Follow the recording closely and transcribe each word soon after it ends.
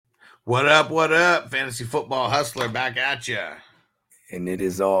What up? What up? Fantasy Football Hustler back at you. And it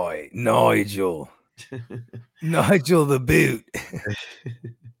is I, Nigel. Nigel the boot.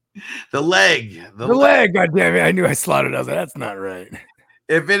 The leg. The leg, goddammit. I knew I slotted. I was like, that's not right.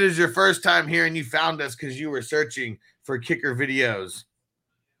 If it is your first time here and you found us because you were searching for kicker videos,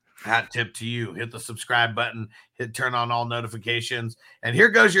 hat tip to you. Hit the subscribe button, turn on all notifications. And here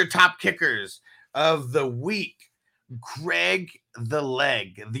goes your top kickers of the week. Greg the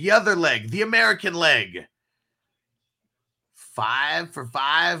leg, the other leg, the American leg. 5 for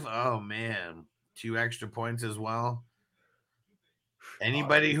 5. Oh, man. 2 extra points as well.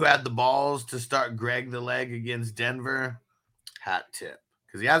 Anybody who had the balls to start Greg the leg against Denver, hat tip.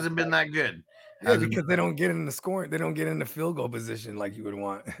 Because he hasn't been that good. Yeah, because they don't get in the scoring. They don't get in the field goal position like you would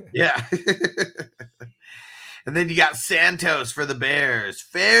want. Yeah. And then you got Santos for the Bears.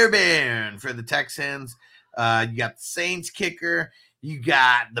 Fairbairn for the Texans. You got the Saints kicker. You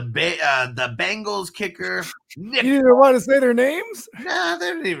got the Bengals kicker. You didn't want to say their names? Nah, they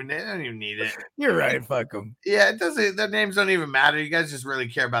don't even need it. You're right. Fuck them. Yeah, it doesn't. Their names don't even matter. You guys just really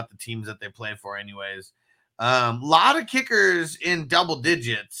care about the teams that they play for, anyways. Lot of kickers in double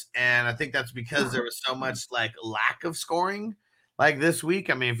digits, and I think that's because there was so much like lack of scoring. Like this week,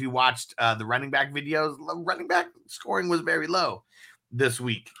 I mean, if you watched the running back videos, running back scoring was very low this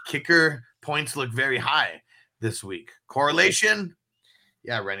week. Kicker points look very high this week. Correlation.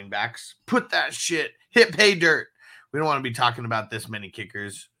 Yeah, running backs. Put that shit. Hit pay dirt. We don't want to be talking about this many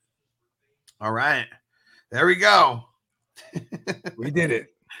kickers. All right. There we go. We did it.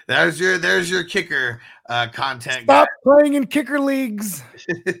 There's your kicker content. Stop playing in kicker leagues.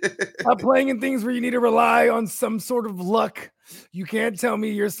 Stop playing in things where you need to rely on some sort of luck. You can't tell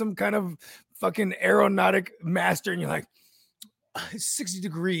me you're some kind of fucking aeronautic master and you're like,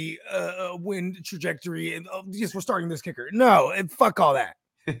 60-degree wind trajectory, and yes, we're starting this kicker. No, and fuck all that.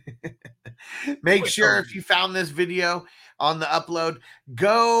 Make sure if you found this video on the upload,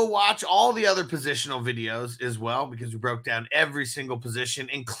 go watch all the other positional videos as well, because we broke down every single position,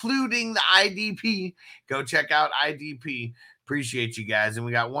 including the IDP. Go check out IDP. Appreciate you guys. And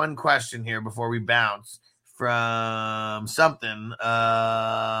we got one question here before we bounce from something.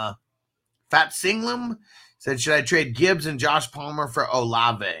 Fat Singlem said, should I trade Gibbs and Josh Palmer for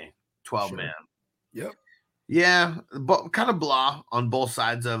Olave? 12 man. Yep. Yeah, kind of blah on both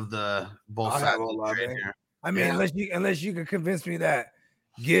sides of the trade here. I mean, unless you can convince me that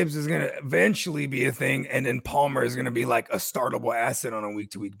Gibbs is going to eventually be a thing, and then Palmer is going to be like a startable asset on a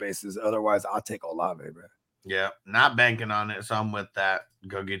week-to-week basis. Otherwise, I'll take Olave, bro. Yeah, not banking on it, so I'm with that.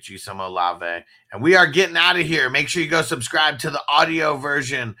 Go get you some Olave. And we are getting out of here. Make sure you go subscribe to the audio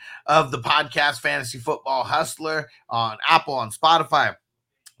version of the podcast Fantasy Football Hustler on Apple, on Spotify.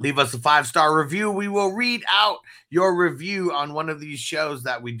 Leave us a 5-star review. We will read out your review on one of these shows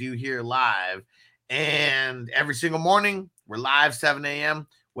that we do here live. And every single morning, we're live 7 a.m.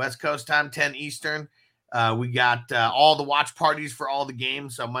 West Coast time, 10 Eastern. We got all the watch parties for all the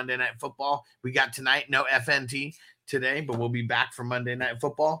games. So Monday Night Football. We got tonight, no FNT today, but we'll be back for Monday Night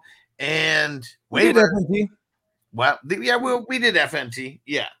Football. And we did FNT. Well, yeah, we did FNT.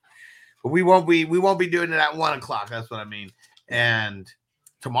 Yeah, but we won't be doing it at 1:00. That's what I mean. And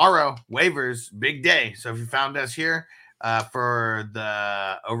tomorrow, waivers, big day. So if you found us here for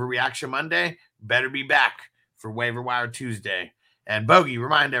the Overreaction Monday, better be back for Waiver Wire Tuesday. And Bogey,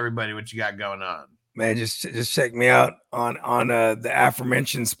 remind everybody what you got going on. Man, just check me out on the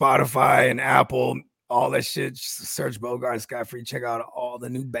aforementioned Spotify and Apple, all that shit. Just search Bogart Scott Free. Check out all the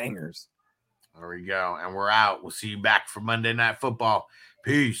new bangers. There we go. And we're out. We'll see you back for Monday Night Football.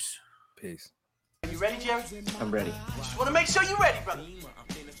 Peace. Peace. You ready, Jerry? I'm ready. Just want to make sure you're ready, brother.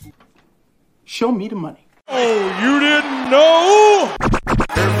 Show me the money. Oh, you didn't know?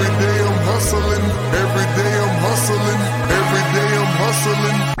 Every day I'm hustling. Every day I'm hustling. Every day I'm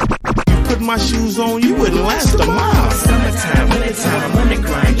hustling. Put my shoes on, you wouldn't last a mile. Summertime, wintertime, I'm on the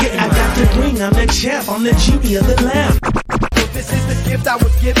grind. Yeah, I got the ring, I'm the champ, I'm the genie of the lamp. This is the gift I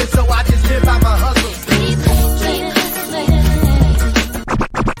was given, so I just live by my hustle. It's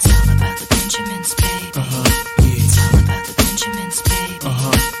all about the Benjamins, babe. Yeah. It's all about the Benjamins, babe.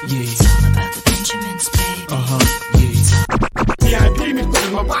 Yeah. It's all about the Benjamins, babe. Yeah. VIP me put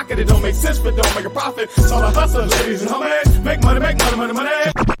in my pocket, it don't make sense, but don't make a profit. It's all a hustle, ladies and homies. Make money, money, money.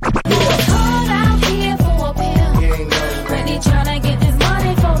 Call out here for a pill. Ready tryna get this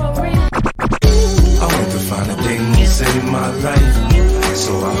money for the real. I want to find a thing to save my life,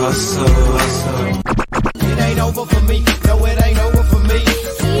 so I hustle. It ain't over for me. No, it ain't over for me.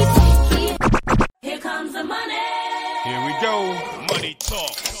 Here comes the money. Here we go. Money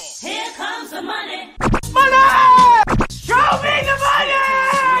talk. Here comes the money. Money! Show me the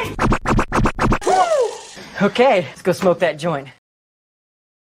money! Okay, let's go smoke that joint.